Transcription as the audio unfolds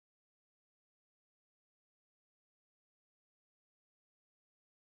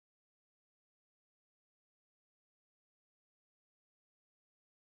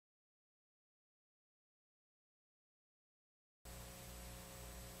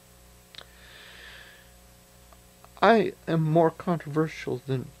I am more controversial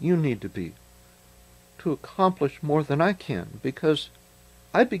than you need to be to accomplish more than I can, because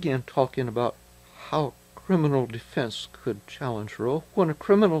I began talking about how criminal defense could challenge Roe when a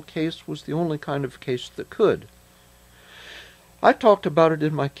criminal case was the only kind of case that could. I talked about it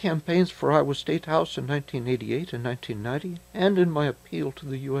in my campaigns for Iowa State House in 1988 and 1990, and in my appeal to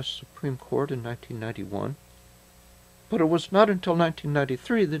the U.S. Supreme Court in 1991. But it was not until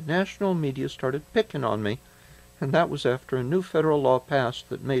 1993 that national media started picking on me, and that was after a new federal law passed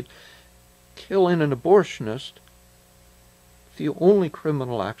that made killing an abortionist the only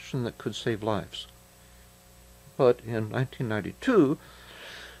criminal action that could save lives. But in 1992,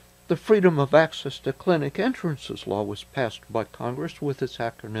 the Freedom of Access to Clinic Entrances Law was passed by Congress with its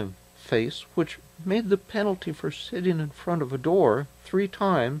acronym FACE, which made the penalty for sitting in front of a door 3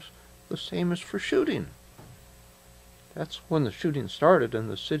 times the same as for shooting. That's when the shooting started and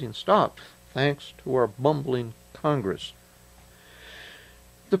the sitting stopped, thanks to our bumbling Congress.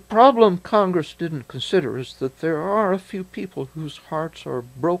 The problem Congress didn't consider is that there are a few people whose hearts are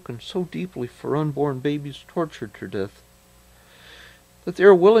broken so deeply for unborn babies tortured to death that they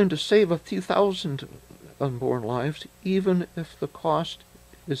are willing to save a few thousand unborn lives, even if the cost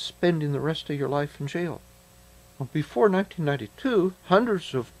is spending the rest of your life in jail. Well, before 1992,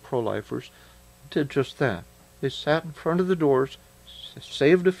 hundreds of pro-lifers did just that. They sat in front of the doors,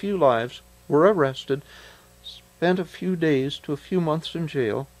 saved a few lives, were arrested, spent a few days to a few months in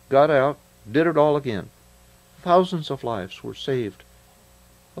jail, got out, did it all again. Thousands of lives were saved,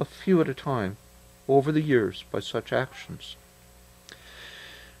 a few at a time, over the years by such actions.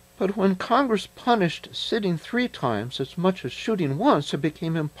 But when Congress punished sitting 3 times as much as shooting once, it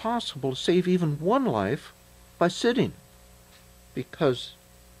became impossible to save even one life by sitting, because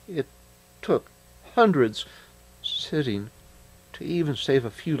it took hundreds sitting to even save a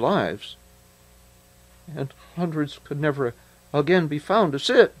few lives, and hundreds could never again be found to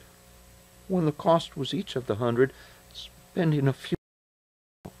sit when the cost was each of the 100 spending a few.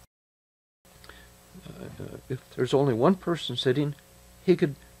 If there's only one person sitting, he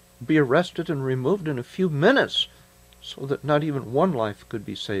could be arrested and removed in a few minutes so that not even one life could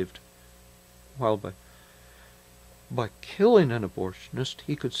be saved, while by killing an abortionist,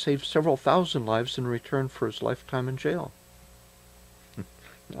 he could save several thousand lives in return for his lifetime in jail.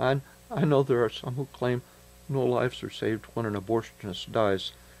 I know there are some who claim no lives are saved when an abortionist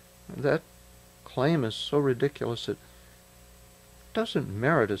dies. That claim is so ridiculous it doesn't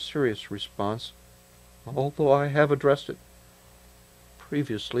merit a serious response, although I have addressed it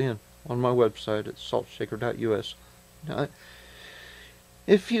previously and on my website at saltshaker.us. Now,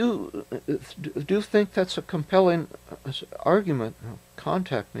 if you do think that's a compelling argument,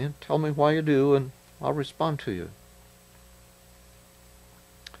 contact me and tell me why you do, and I'll respond to you.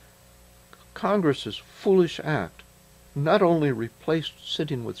 Congress's foolish act not only replaced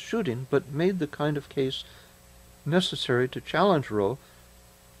sitting with shooting, but made the kind of case necessary to challenge Roe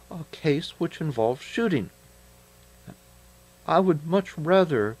a case which involves shooting. I would much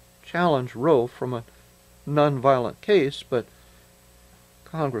rather challenge Roe from a nonviolent case, but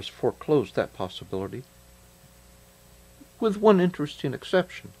Congress foreclosed that possibility, with one interesting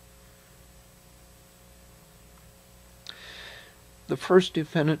exception. The first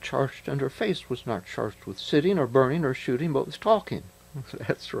defendant charged under FACE was not charged with sitting or burning or shooting, but with talking.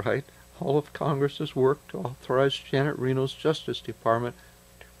 That's right. All of Congress's work to authorize Janet Reno's Justice Department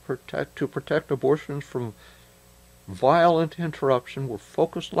to protect abortions from violent interruption were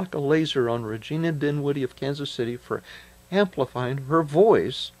focused like a laser on Regina Dinwiddie of Kansas City for amplifying her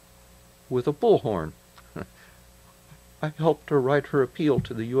voice with a bullhorn. I helped her write her appeal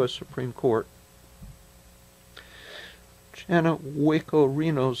to the U.S. Supreme Court. Janet Waco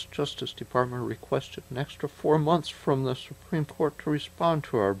Reno's Justice Department requested an extra 4 months from the Supreme Court to respond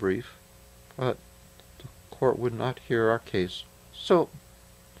to our brief, but the court would not hear our case. So,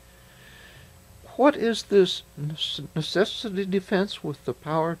 what is this necessity defense with the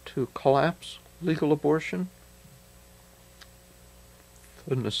power to collapse legal abortion?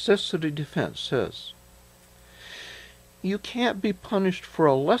 The necessity defense says, you can't be punished for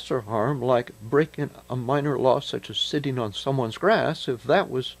a lesser harm like breaking a minor law such as sitting on someone's grass if that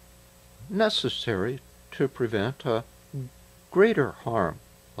was necessary to prevent a greater harm,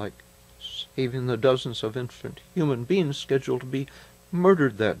 like saving the dozens of infant human beings scheduled to be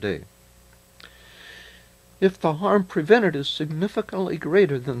murdered that day. If the harm prevented is significantly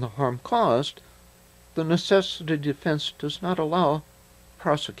greater than the harm caused, the necessity defense does not allow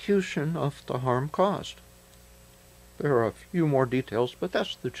prosecution of the harm caused. There are a few more details, but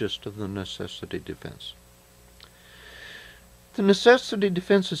that's the gist of the necessity defense. The necessity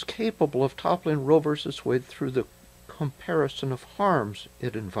defense is capable of toppling Roe v. Wade through the comparison of harms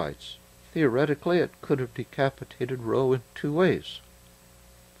it invites. Theoretically, it could have decapitated Roe in two ways.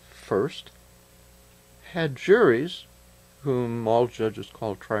 First, had juries, whom all judges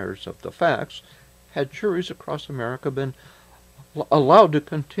call triers of the facts, had juries across America been allowed to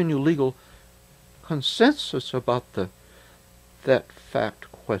continue legal consensus about that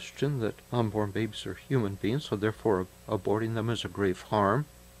fact question that unborn babies are human beings, so therefore aborting them is a grave harm,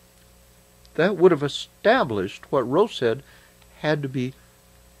 that would have established what Roe said had to be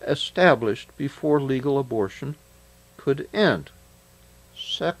established before legal abortion could end.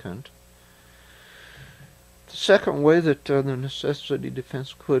 Second, the second way that the necessity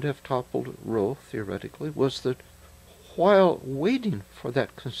defense could have toppled Roe, theoretically, was that while waiting for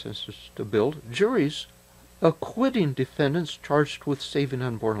that consensus to build, juries acquitting defendants charged with saving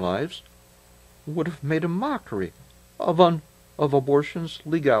unborn lives would have made a mockery of abortion's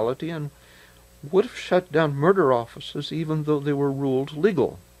legality and would have shut down murder offices even though they were ruled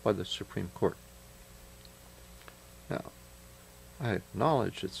legal by the Supreme Court. Now, I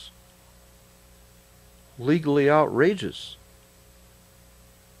acknowledge it's legally outrageous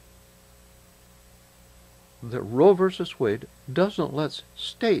that Roe v. Wade doesn't let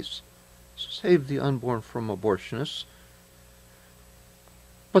states save the unborn from abortionists,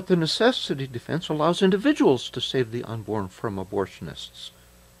 but the necessity defense allows individuals to save the unborn from abortionists.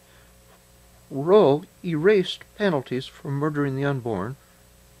 Roe erased penalties for murdering the unborn,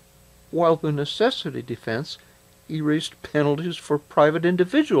 while the necessity defense erased penalties for private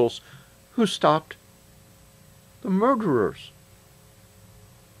individuals who stopped the murderers.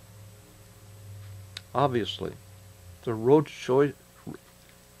 Obviously, the Roe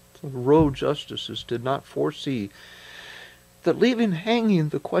justices did not foresee that leaving hanging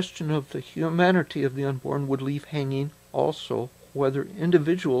the question of the humanity of the unborn would leave hanging also whether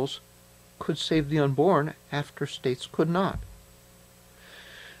individuals could save the unborn after states could not.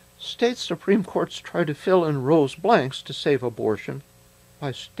 State Supreme Courts try to fill in Roe's blanks to save abortion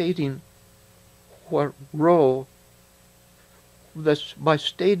by stating that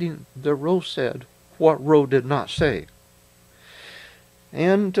Roe said what Roe did not say.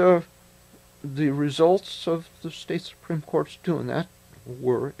 And the results of the state Supreme Courts doing that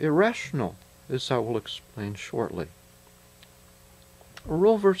were irrational, as I will explain shortly.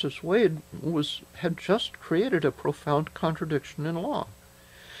 Roe v. Wade had just created a profound contradiction in law.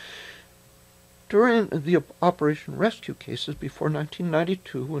 During the Operation Rescue cases before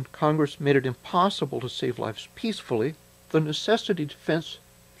 1992, when Congress made it impossible to save lives peacefully, the necessity defense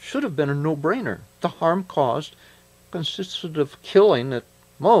should have been a no-brainer. The harm caused consisted of killing at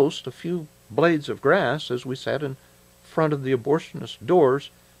most a few blades of grass as we sat in front of the abortionist doors,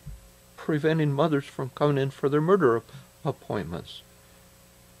 preventing mothers from coming in for their murder appointments.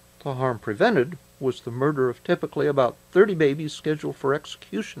 The harm prevented was the murder of typically about 30 babies scheduled for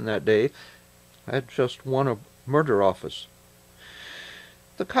execution that day at just one murder office.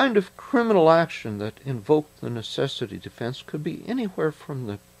 The kind of criminal action that invoked the necessity defense could be anywhere from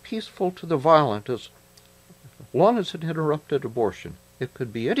the peaceful to the violent, as long as it interrupted abortion. It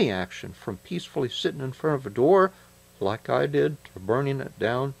could be any action, from peacefully sitting in front of a door, like I did, to burning it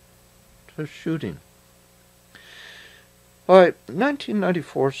down, to shooting. By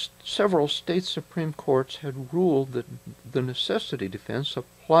 1994, several state Supreme Courts had ruled that the necessity defense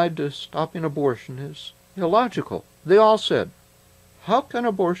applied to stopping abortion is illogical. They all said, how can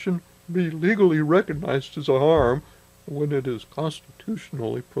abortion be legally recognized as a harm when it is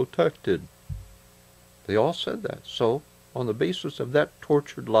constitutionally protected? They all said that. So, on the basis of that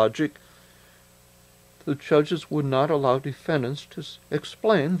tortured logic, the judges would not allow defendants to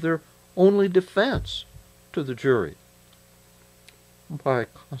explain their only defense to the jury. By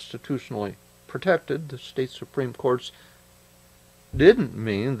constitutionally protected, the state Supreme Courts didn't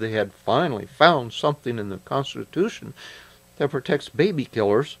mean they had finally found something in the Constitution that protects baby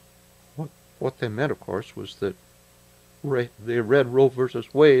killers. What they meant, of course, was that they read Roe v.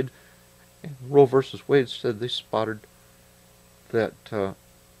 Wade, and Roe v. Wade said they spotted that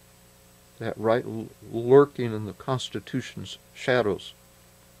right lurking in the Constitution's shadows.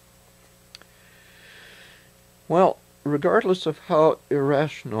 Well, regardless of how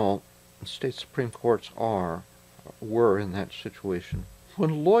irrational state Supreme Courts were in that situation,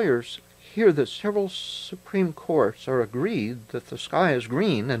 when lawyers hear that several Supreme Courts are agreed that the sky is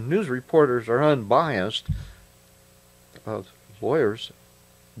green and news reporters are unbiased, lawyers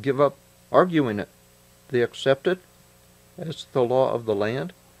give up arguing it. They accept it as the law of the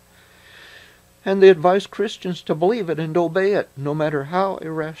land, and they advise Christians to believe it and obey it, no matter how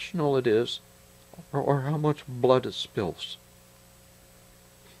irrational it is or how much blood it spills.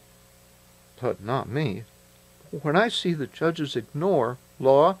 But not me. when I see that judges ignore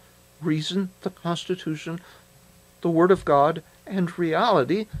law, reason, the Constitution, the Word of God, and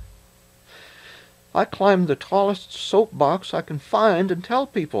reality, I climb the tallest soapbox I can find and tell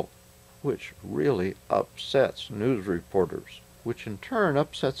people, which really upsets news reporters, which in turn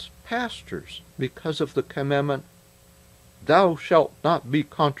upsets pastors because of the commandment, "Thou shalt not be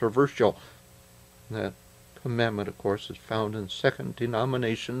controversial." That commandment, of course, is found in second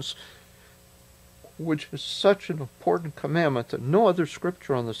denominations, which is such an important commandment that no other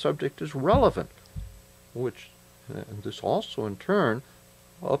scripture on the subject is relevant, and this also in turn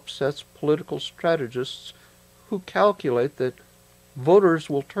upsets political strategists who calculate that voters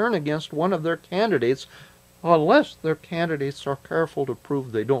will turn against one of their candidates unless their candidates are careful to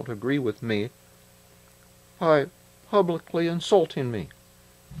prove they don't agree with me by publicly insulting me.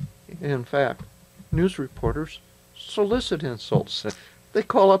 In fact, news reporters solicit insults. They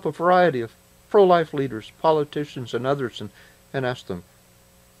call up a variety of pro-life leaders, politicians, and others and ask them,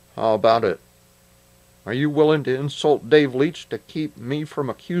 "How about it? Are you willing to insult Dave Leach to keep me from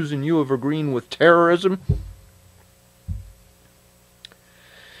accusing you of agreeing with terrorism?"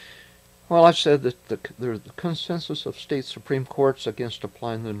 Well, I said that there's the consensus of state Supreme Courts against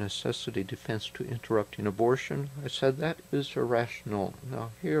applying the necessity defense to interrupting abortion. I said that is irrational.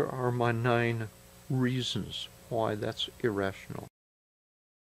 Now, here are my 9 reasons why that's irrational.